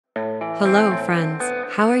Hello friends,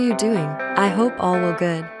 how are you doing? I hope all will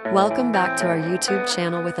good. Welcome back to our YouTube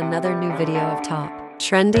channel with another new video of top,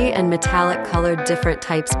 trendy and metallic colored different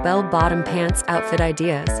types bell-bottom pants outfit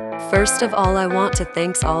ideas. First of all, I want to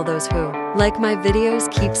thank all those who like my videos,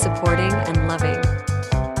 keep supporting and loving.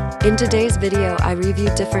 In today's video, I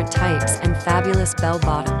review different types and fabulous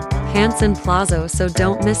bell-bottom pants and plazo, so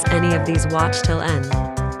don't miss any of these, watch till end.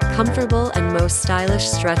 Comfortable and most stylish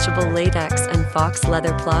stretchable latex and Faux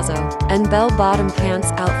leather plazo and bell-bottom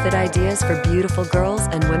pants outfit ideas for beautiful girls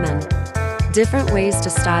and women. Different ways to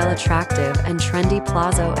style attractive and trendy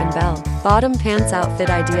plazo and bell-bottom pants outfit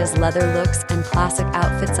ideas, leather looks and classic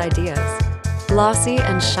outfits ideas. Glossy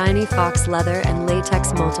and shiny Faux leather and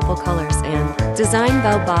latex, multiple colors and design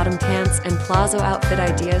bell-bottom pants and plazo outfit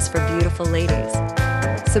ideas for beautiful ladies.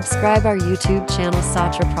 Subscribe our YouTube channel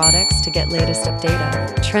Satra Products to get latest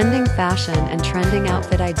update of trending fashion and trending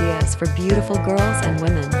outfit ideas for beautiful girls and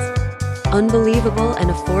women's. Unbelievable and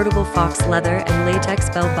affordable Faux leather and latex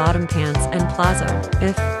bell-bottom pants and plazo.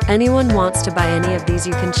 If anyone wants to buy any of these,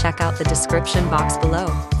 you can check out the description box below.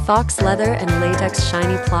 Faux leather and latex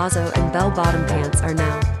shiny plazo and bell-bottom pants are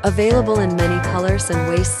now available in many colors and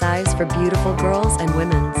waist size for beautiful girls and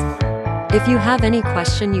women's. If you have any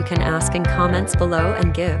question, you can ask in comments below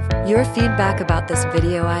and give your feedback about this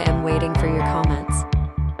video. I am waiting for your comments.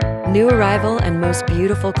 New arrival and most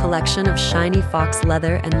beautiful collection of shiny Faux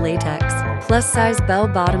leather and latex plus-size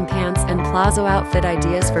bell-bottom pants and plazo outfit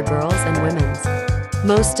ideas for girls and women's.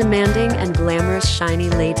 Most demanding and glamorous shiny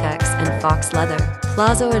latex and Faux leather,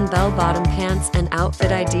 plazo and bell-bottom pants and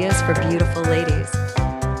outfit ideas for beautiful ladies.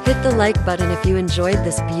 Hit the like button if you enjoyed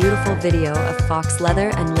this beautiful video of Faux leather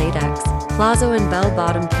and latex, plazo and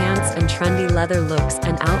bell-bottom pants and trendy leather looks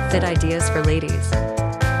and outfit ideas for ladies.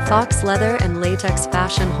 Faux leather and latex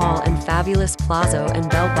fashion haul and fabulous plazo and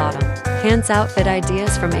bell-bottom pants outfit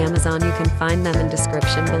ideas from Amazon. You can find them in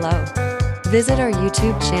description below. Visit our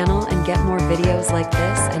YouTube channel and get more videos like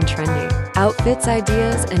this and trendy outfits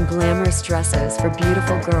ideas and glamorous dresses for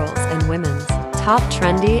beautiful girls and women's. Top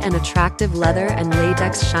trendy and attractive leather and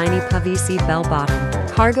latex shiny PVC bell-bottom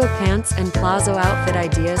cargo pants and plazo outfit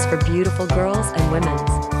ideas for beautiful girls and women's.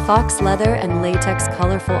 Faux leather and latex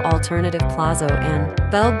colorful alternative plazo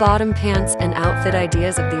and bell-bottom pants and outfit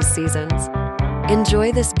ideas of these seasons.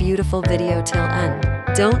 Enjoy this beautiful video till end.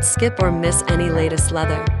 Don't skip or miss any latest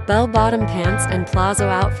leather, bell-bottom pants and plazo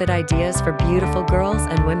outfit ideas for beautiful girls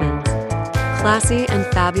and women's. Classy and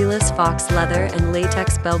fabulous Faux leather and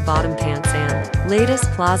latex bell-bottom pants and latest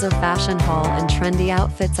plazo fashion haul and trendy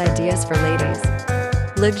outfits ideas for ladies.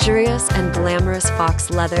 Luxurious and glamorous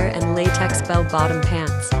Faux leather and latex bell-bottom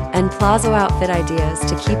pants and plazo outfit ideas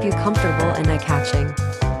to keep you comfortable and eye-catching.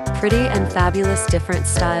 Pretty and fabulous different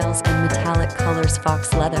styles and metallic colors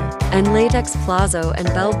Faux leather and latex plazo and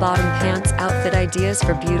bell-bottom pants outfit ideas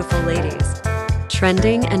for beautiful ladies.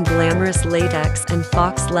 Trending and glamorous latex and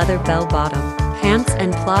Faux leather bell-bottom pants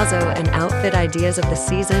and plazo and outfit ideas of the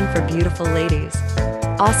season for beautiful ladies.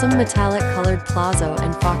 Awesome metallic colored plazo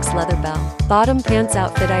and Faux leather bell-bottom pants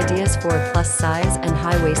outfit ideas for plus-size and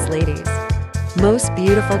high-waist ladies. Most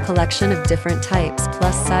beautiful collection of different types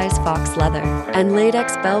plus-size Faux leather and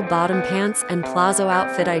latex bell-bottom pants and plazo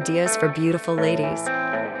outfit ideas for beautiful ladies.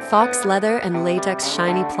 Faux leather and latex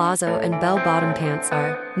shiny plazo and bell-bottom pants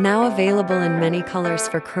are now available in many colors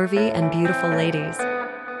for curvy and beautiful ladies.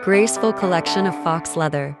 Graceful collection of Faux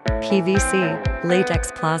leather, PVC,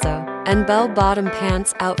 latex plazo, and bell-bottom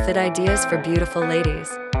pants outfit ideas for beautiful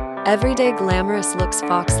ladies. Everyday glamorous looks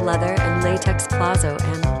Faux leather and latex plazo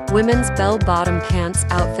and women's bell-bottom pants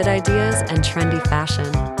outfit ideas and trendy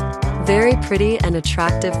fashion. Very pretty and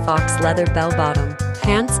attractive Faux leather bell-bottom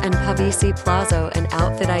pants and PVC plazo and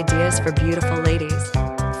outfit ideas for beautiful ladies.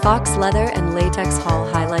 Faux leather and latex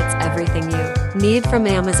haul highlights everything you need from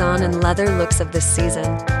Amazon and leather looks of this season.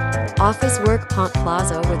 Office work Pant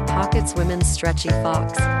plazo with pockets, women's stretchy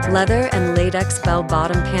Faux leather and latex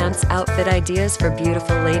bell-bottom pants outfit ideas for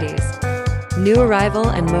beautiful ladies. New arrival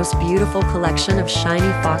and most beautiful collection of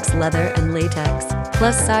shiny Faux leather and latex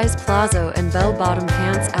plus-size plazo and bell-bottom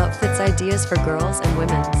pants outfits ideas for girls and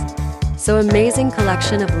women's. So amazing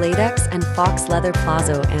collection of latex and Faux leather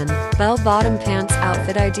plazo and bell-bottom pants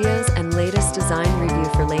outfit ideas and latest design review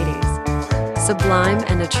for ladies. Sublime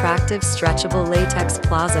and attractive stretchable latex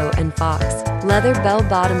plazo and Faux leather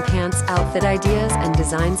bell-bottom pants outfit ideas and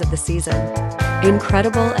designs of the season.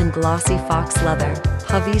 Incredible and glossy Faux leather,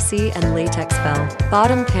 PVC and latex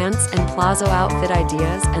bell-bottom pants and plazo outfit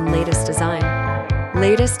ideas and latest design.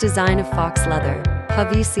 Latest design of Faux leather,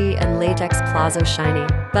 PVC and latex plazo shiny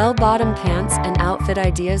bell-bottom pants and outfit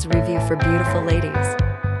ideas review for beautiful ladies.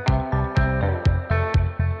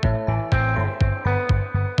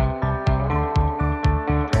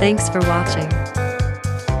 Thanks for watching.